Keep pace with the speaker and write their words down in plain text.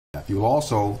death. You'll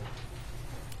also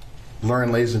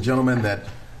learn, ladies and gentlemen, that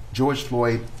George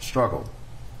Floyd struggled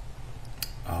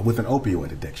with an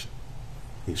opioid addiction.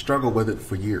 He struggled with it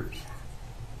for years.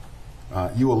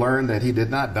 You will learn that he did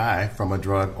not die from a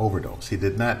drug overdose. He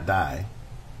did not die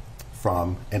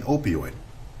from an opioid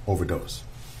overdose.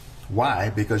 Why?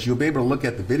 Because you'll be able to look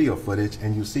at the video footage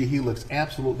and you see he looks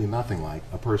absolutely nothing like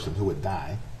a person who would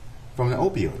die from an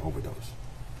opioid overdose.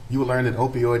 You will learn that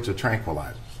opioids are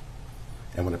tranquilizers.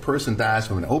 And when a person dies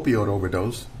from an opioid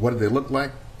overdose, what do they look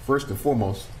like? First and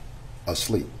foremost,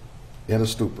 asleep, in a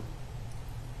stupor.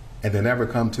 And they never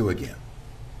come to again.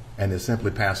 And they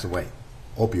simply pass away.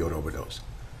 Opioid overdose.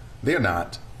 They're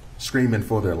not screaming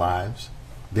for their lives.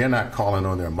 They're not calling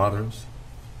on their mothers.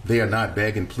 They are not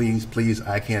begging, please, please,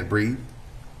 I can't breathe.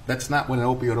 That's not what an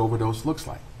opioid overdose looks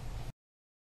like.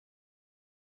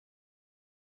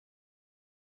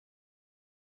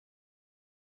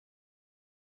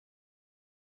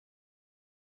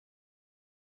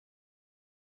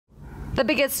 The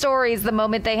biggest stories the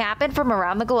moment they happen from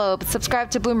around the globe.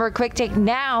 Subscribe to Bloomberg Quick Take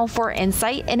now for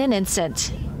insight in an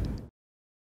instant.